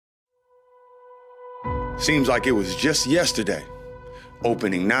Seems like it was just yesterday.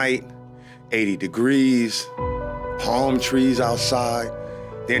 Opening night, 80 degrees, palm trees outside,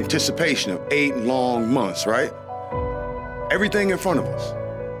 the anticipation of 8 long months, right? Everything in front of us.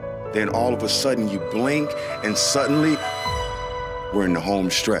 Then all of a sudden you blink and suddenly we're in the home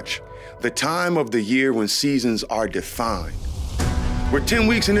stretch. The time of the year when seasons are defined. We're 10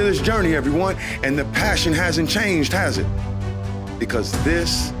 weeks into this journey, everyone, and the passion hasn't changed, has it? Because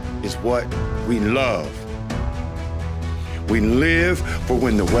this is what we love. We live for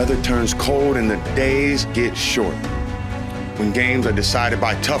when the weather turns cold and the days get short. When games are decided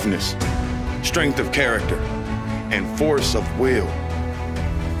by toughness, strength of character, and force of will.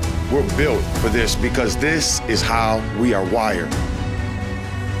 We're built for this because this is how we are wired.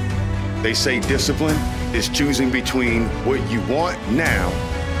 They say discipline is choosing between what you want now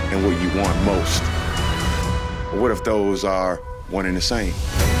and what you want most. But what if those are one and the same?